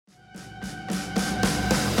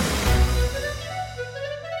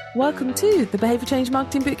Welcome to the Behaviour Change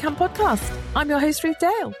Marketing Bootcamp podcast. I'm your host, Ruth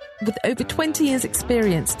Dale. With over 20 years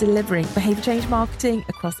experience delivering behaviour change marketing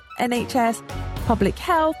across NHS, public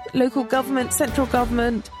health, local government, central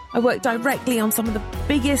government, I work directly on some of the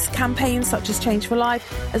biggest campaigns such as Change for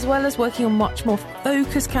Life, as well as working on much more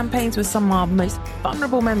focused campaigns with some of our most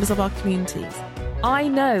vulnerable members of our communities. I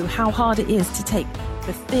know how hard it is to take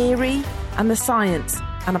the theory and the science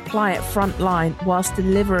and apply it frontline whilst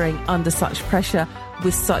delivering under such pressure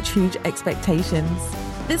with such huge expectations.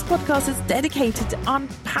 This podcast is dedicated to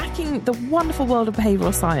unpacking the wonderful world of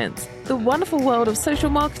behavioural science, the wonderful world of social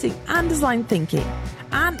marketing and design thinking,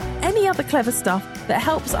 and any other clever stuff that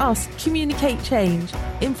helps us communicate change,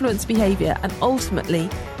 influence behaviour, and ultimately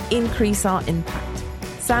increase our impact.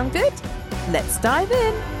 Sound good? Let's dive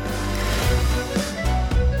in.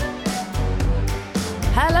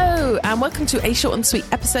 Hello and welcome to a short and sweet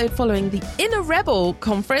episode following the Inner Rebel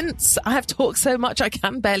conference. I have talked so much I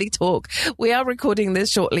can barely talk. We are recording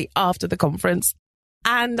this shortly after the conference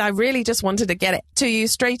and I really just wanted to get it to you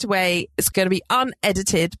straight away. It's going to be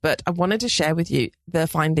unedited, but I wanted to share with you the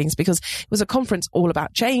findings because it was a conference all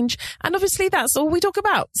about change and obviously that's all we talk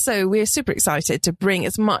about. So we're super excited to bring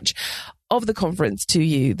as much of the conference to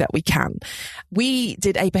you that we can. We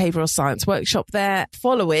did a behavioural science workshop there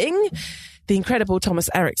following the incredible Thomas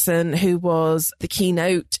Erickson, who was the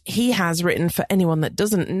keynote. He has written, for anyone that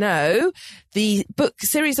doesn't know, the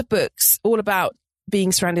series of books all about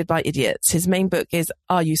being surrounded by idiots. His main book is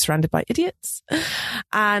Are You Surrounded by Idiots?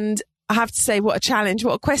 And I have to say, what a challenge,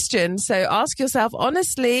 what a question. So ask yourself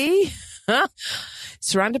honestly,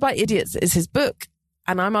 Surrounded by Idiots is his book.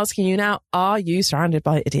 And I'm asking you now, are you surrounded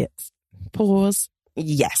by idiots? Pause.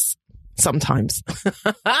 Yes. Sometimes.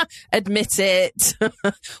 Admit it.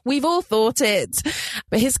 We've all thought it.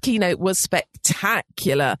 But his keynote was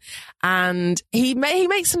spectacular. And he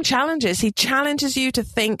makes some challenges. He challenges you to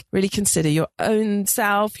think, really consider your own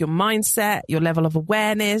self, your mindset, your level of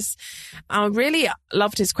awareness. I really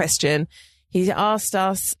loved his question. He asked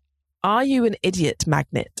us, are you an idiot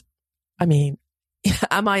magnet? I mean,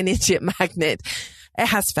 am I an idiot magnet? It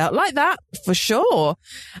has felt like that for sure.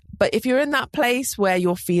 But if you're in that place where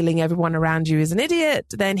you're feeling everyone around you is an idiot,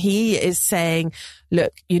 then he is saying,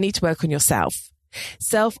 look, you need to work on yourself.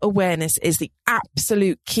 Self-awareness is the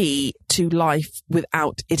absolute key to life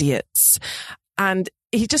without idiots. And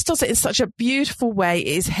he just does it in such a beautiful way.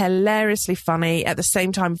 It is hilariously funny, at the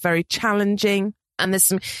same time, very challenging. And there's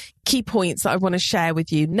some key points that I want to share with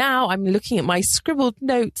you. Now I'm looking at my scribbled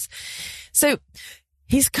notes. So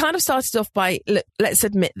he's kind of started off by, let's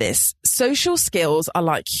admit this, social skills are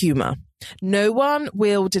like humour. No one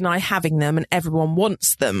will deny having them and everyone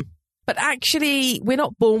wants them. But actually, we're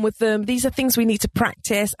not born with them. These are things we need to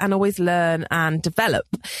practice and always learn and develop.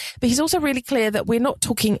 But he's also really clear that we're not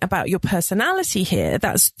talking about your personality here.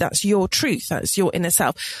 That's your truth. That's your inner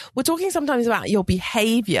self. We're talking sometimes about your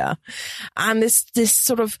behaviour. And this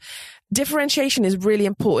sort of differentiation is really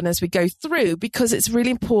important as we go through because it's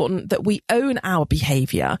really important that we own our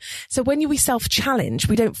behavior. So when we self-challenge,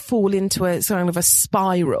 we don't fall into a sort of a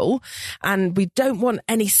spiral and we don't want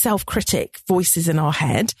any self-critic voices in our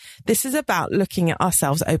head. This is about looking at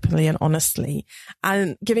ourselves openly and honestly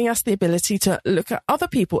and giving us the ability to look at other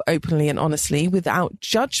people openly and honestly without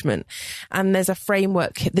judgment. And there's a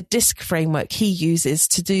framework, the DISC framework he uses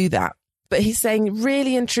to do that. But he's saying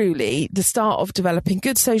really and truly, the start of developing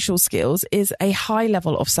good social skills is a high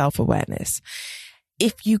level of self-awareness.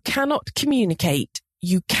 If you cannot communicate,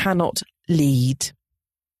 you cannot lead.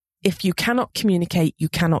 If you cannot communicate, you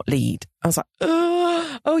cannot lead. I was like,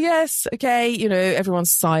 oh yes, okay,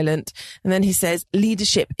 everyone's silent. And then he says,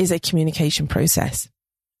 leadership is a communication process.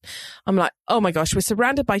 I'm like, oh my gosh, we're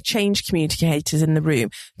surrounded by change communicators in the room,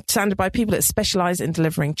 surrounded by people that specialize in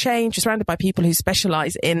delivering change, we're surrounded by people who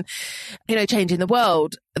specialize in, changing the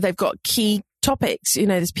world. They've got key topics.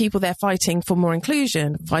 There's people there fighting for more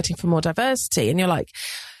inclusion, fighting for more diversity. And you're like,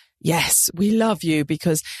 yes, we love you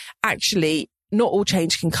because actually not all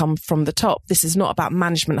change can come from the top. This is not about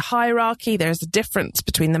management hierarchy. There is a difference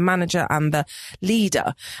between the manager and the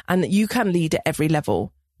leader, and you can lead at every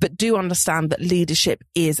level. But do understand that leadership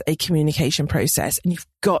is a communication process and you've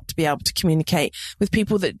got to be able to communicate with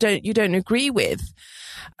people that you don't agree with.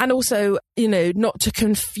 And also, not to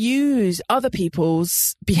confuse other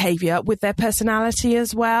people's behavior with their personality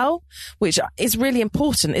as well, which is really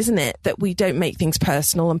important, isn't it? That we don't make things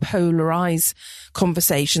personal and polarize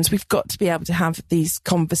conversations. We've got to be able to have these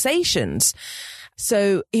conversations.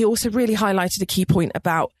 So he also really highlighted a key point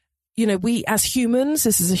about we as humans,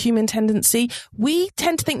 this is a human tendency, we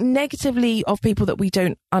tend to think negatively of people that we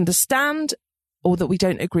don't understand or that we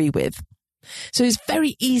don't agree with. So it's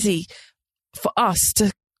very easy for us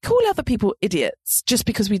to call other people idiots just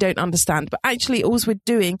because we don't understand. But actually, all we're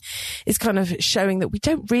doing is kind of showing that we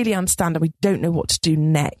don't really understand and we don't know what to do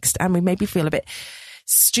next. And we maybe feel a bit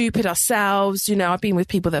stupid ourselves. You know, I've been with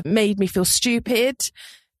people that made me feel stupid.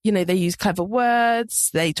 You know, they use clever words,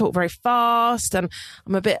 they talk very fast, and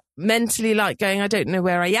I'm a bit mentally like going, I don't know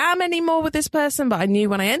where I am anymore with this person, but I knew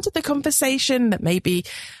when I entered the conversation that maybe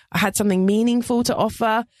I had something meaningful to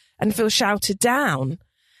offer, and feel shouted down.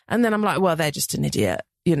 And then I'm like, well, they're just an idiot.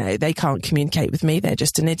 You know, they can't communicate with me. They're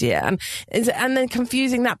just an idiot. And then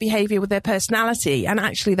confusing that behavior with their personality. And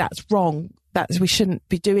actually that's wrong. We shouldn't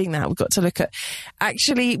be doing that. We've got to look at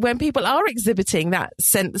actually when people are exhibiting that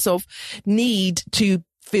sense of need to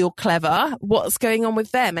feel clever, what's going on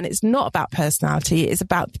with them. And it's not about personality. It's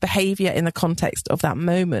about the behavior in the context of that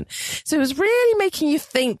moment. So it was really making you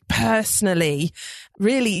think personally,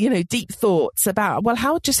 really, you know, deep thoughts about, well,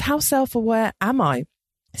 how self-aware am I?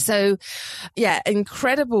 So yeah,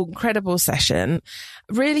 incredible session,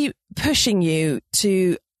 really pushing you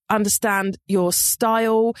to understand your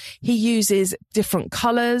style. He uses different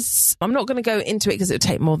colors. I'm not going to go into it because it would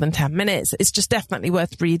take more than 10 minutes. It's just definitely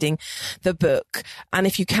worth reading the book. And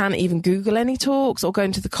if you can even Google any talks or go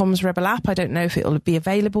into the Comms Rebel app, I don't know if it'll be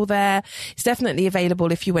available there. It's definitely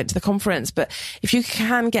available if you went to the conference, but if you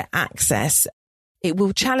can get access, it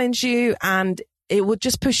will challenge you and it will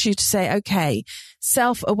just push you to say, okay,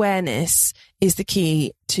 self-awareness is the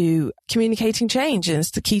key to communicating change and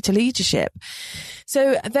it's the key to leadership.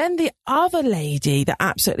 So then the other lady that I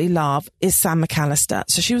absolutely love is Sam McAllister.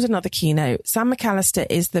 So she was another keynote. Sam McAllister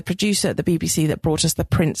is the producer at the BBC that brought us the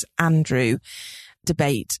Prince Andrew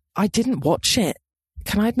debate. I didn't watch it.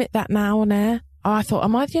 Can I admit that now on air? I thought,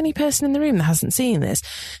 am I the only person in the room that hasn't seen this?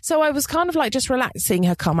 So I was kind of like just relaxing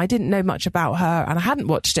her come. I didn't know much about her and I hadn't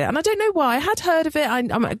watched it. And I don't know why. I had heard of it.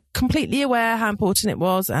 I'm completely aware how important it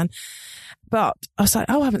was. But I was like,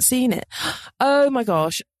 oh, I haven't seen it. Oh my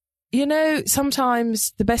gosh. You know,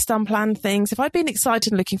 sometimes the best unplanned things, if I'd been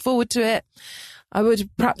excited and looking forward to it, I would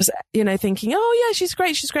perhaps, you know, thinking, oh yeah, she's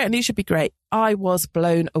great, and it should be great. I was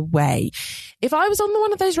blown away. If I was on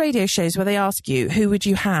one of those radio shows where they ask you, who would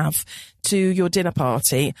you have to your dinner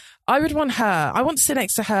party? I would want her. I want to sit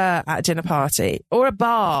next to her at a dinner party or a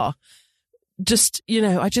bar. Just, you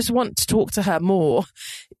know, I just want to talk to her more.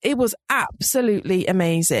 It was absolutely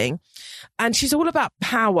amazing. And she's all about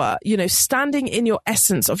power, you know, standing in your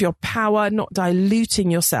essence of your power, not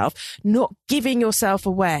diluting yourself, not giving yourself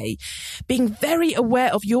away, being very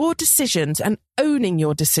aware of your decisions and owning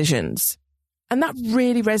your decisions. And that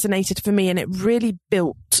really resonated for me. And it really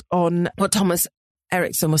built on what Thomas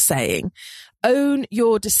Erickson was saying. Own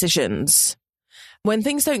your decisions. When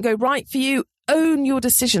things don't go right for you, own your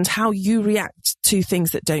decisions, how you react to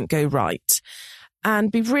things that don't go right.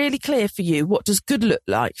 And be really clear for you, what does good look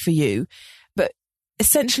like for you? But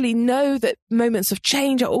essentially know that moments of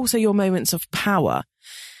change are also your moments of power.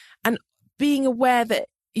 And being aware that,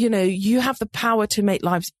 you know, you have the power to make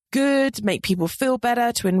lives good, make people feel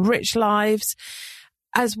better, to enrich lives,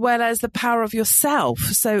 as well as the power of yourself.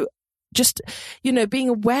 So just, you know, being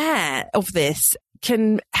aware of this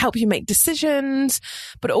can help you make decisions.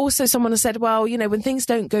 But also someone has said, well, you know, when things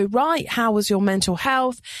don't go right, how was your mental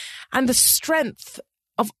health? And the strength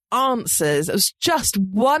of answers, it was just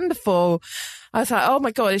wonderful. I was like, oh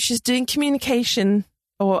my God, if she's doing communication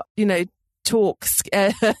or, you know,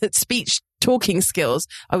 speech talking skills,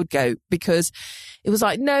 I would go, because it was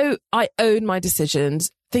like, no, I own my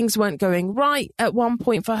decisions. Things weren't going right at one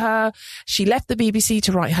point for her. She left the BBC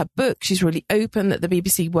to write her book. She's really open that the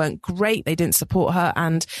BBC weren't great. They didn't support her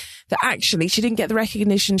and that actually she didn't get the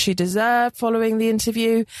recognition she deserved following the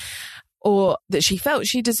interview, or that she felt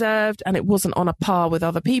she deserved, and it wasn't on a par with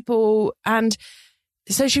other people. And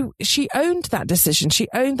so she owned that decision. She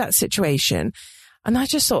owned that situation. And I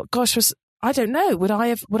just thought, gosh, I don't know, would I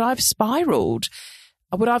have spiraled?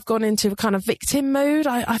 Would I have gone into a kind of victim mode?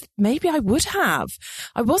 Maybe I would have.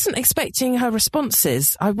 I wasn't expecting her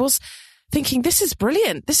responses. I was thinking, this is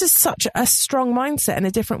brilliant. This is such a strong mindset and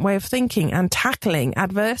a different way of thinking and tackling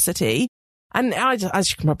adversity. And as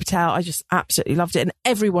you can probably tell, I just absolutely loved it, and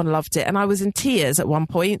everyone loved it. And I was in tears at one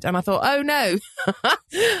point, and I thought, oh no,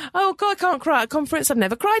 oh God, I can't cry at a conference. I've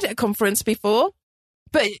never cried at a conference before.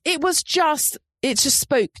 But it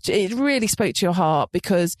really spoke to your heart,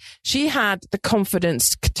 because she had the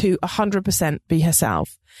confidence to 100% be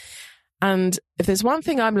herself. And if there's one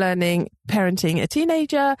thing I'm learning parenting a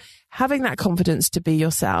teenager, having that confidence to be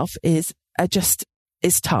yourself is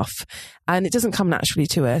tough, and it doesn't come naturally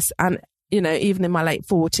to us. And, you know, even in my late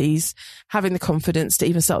 40s, having the confidence to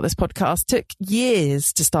even start this podcast took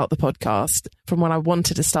years to start the podcast, from when I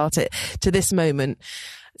wanted to start it to this moment.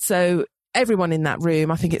 So everyone in that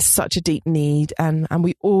room, I think it's such a deep need, and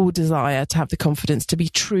we all desire to have the confidence to be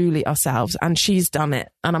truly ourselves. And she's done it.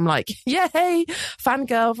 And I'm like, yay,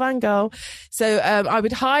 fangirl. So I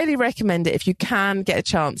would highly recommend it if you can get a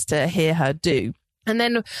chance to hear her do. And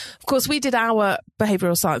then, of course, we did our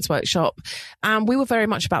behavioural science workshop, and we were very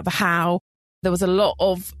much about the how. There was a lot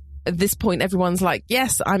of, at this point, everyone's like,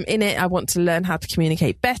 yes, I'm in it. I want to learn how to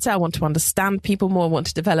communicate better. I want to understand people more. I want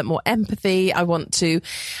to develop more empathy. I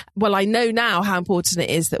know now how important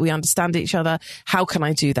it is that we understand each other. How can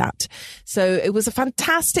I do that? So it was a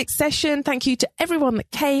fantastic session. Thank you to everyone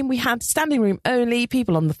that came. We had standing room only,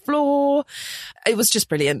 people on the floor. It was just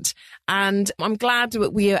brilliant. And I'm glad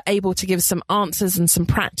that we are able to give some answers and some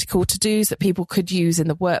practical to-dos that people could use in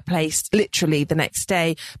the workplace literally the next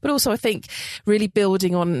day. But also, I think, really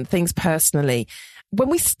building on things personally. When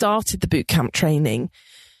we started the bootcamp training,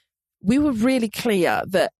 we were really clear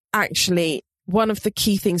that actually one of the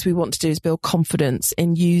key things we want to do is build confidence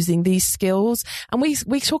in using these skills. And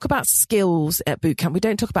we talk about skills at bootcamp. We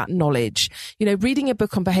don't talk about knowledge. Reading a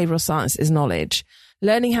book on behavioral science is knowledge.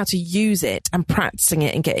 Learning how to use it and practicing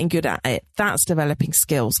it and getting good at it, that's developing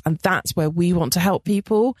skills. And that's where we want to help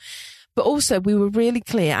people. But also, we were really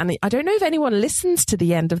clear, and I don't know if anyone listens to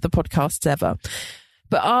the end of the podcast ever,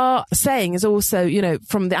 but our saying is also,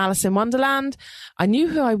 from the Alice in Wonderland, I knew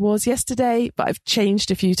who I was yesterday, but I've changed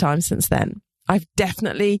a few times since then. I've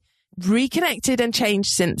definitely reconnected and changed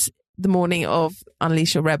since the morning of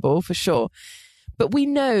Unleash Your Rebel, for sure. But we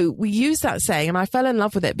use that saying, and I fell in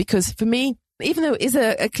love with it because for me, even though it is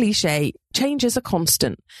a cliche, change is a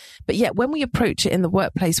constant. But yet when we approach it in the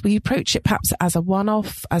workplace, we approach it perhaps as a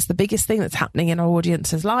one-off, as the biggest thing that's happening in our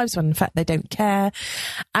audience's lives, when in fact they don't care.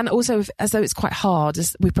 And also as though it's quite hard,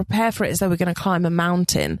 as we prepare for it as though we're going to climb a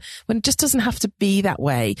mountain, when it just doesn't have to be that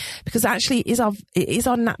way, because actually it is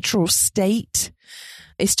our natural state.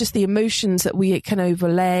 It's just the emotions that we can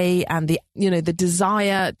overlay, and the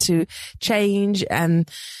desire to change and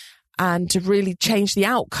to really change the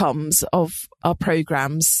outcomes of our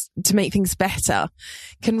programs to make things better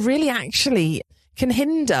can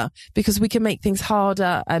hinder, because we can make things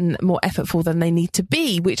harder and more effortful than they need to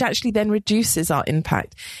be, which actually then reduces our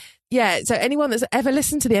impact. Yeah. So anyone that's ever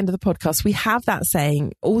listened to the end of the podcast, we have that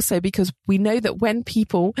saying also because we know that when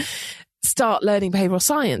people start learning behavioral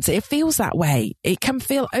science, it feels that way. It can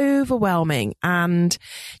feel overwhelming and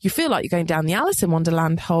you feel like you're going down the Alice in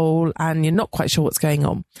Wonderland hole and you're not quite sure what's going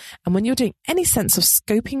on. And when you're doing any sense of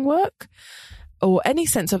scoping work or any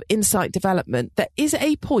sense of insight development, there is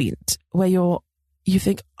a point where you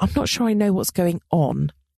think, I'm not sure I know what's going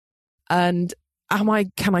on. And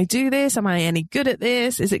can I do this? Am I any good at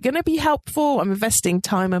this? Is it going to be helpful? I'm investing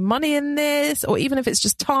time and money in this. Or even if it's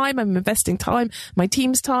just time, I'm investing time, my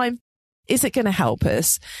team's time. Is it going to help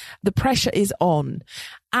us? The pressure is on.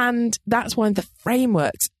 And that's why the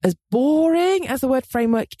frameworks, as boring as the word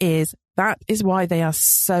framework is, that is why they are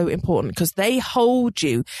so important, because they hold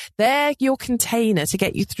you. They're your container to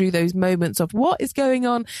get you through those moments of what is going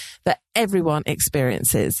on that everyone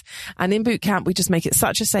experiences. And in bootcamp, we just make it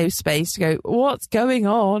such a safe space to go, what's going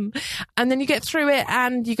on? And then you get through it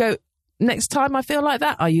and you go, next time I feel like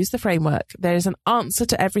that, I use the framework. There is an answer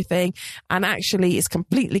to everything. And actually, it's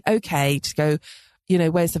completely okay to go,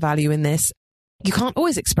 where's the value in this? You can't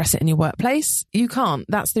always express it in your workplace. You can't.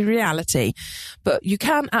 That's the reality. But you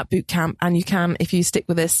can at bootcamp, and you can if you stick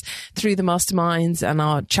with us through the masterminds and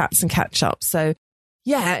our chats and catch-ups. So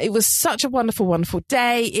yeah, it was such a wonderful, wonderful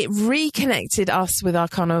day. It reconnected us with our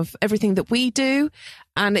kind of everything that we do.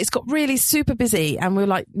 And it's got really super busy. And we're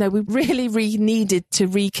like, no, we really needed to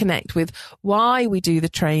reconnect with why we do the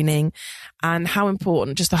training and how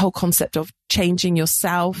important just the whole concept of changing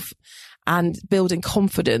yourself and building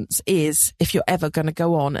confidence is if you're ever going to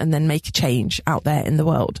go on and then make a change out there in the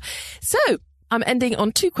world. So I'm ending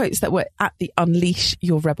on two quotes that were at the Unleash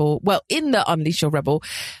Your Rebel. Well, in the Unleash Your Rebel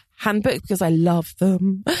handbook, because I love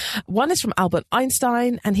them. One is from Albert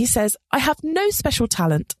Einstein, and he says, I have no special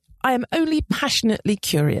talent. I am only passionately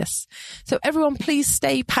curious. So everyone, please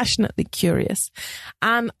stay passionately curious.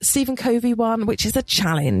 And Stephen Covey one, which is a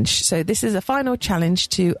challenge. So this is a final challenge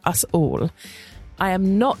to us all. I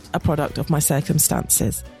am not a product of my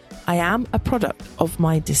circumstances. I am a product of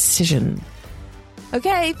my decision.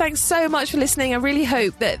 Okay, thanks so much for listening. I really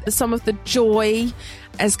hope that some of the joy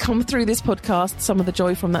has come through this podcast. Some of the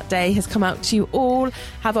joy from that day has come out to you all.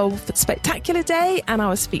 Have a spectacular day, and I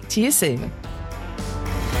will speak to you soon.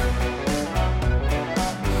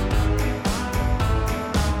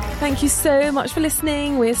 Thank you so much for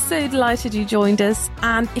listening. We're so delighted you joined us.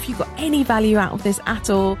 And if you got any value out of this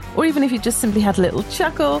at all, or even if you just simply had a little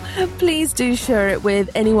chuckle, please do share it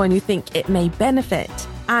with anyone you think it may benefit.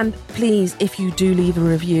 And please, if you do leave a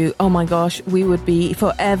review, oh my gosh, we would be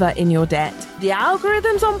forever in your debt. The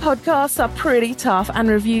algorithms on podcasts are pretty tough and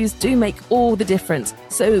reviews do make all the difference.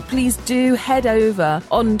 So please do head over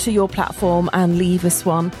onto your platform and leave us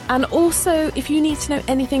one. And also, if you need to know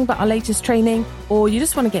anything about our latest training or you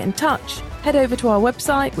just want to get in touch, head over to our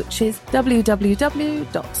website, which is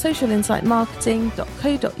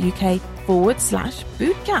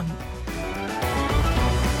www.socialinsightmarketing.co.uk/bootcamp.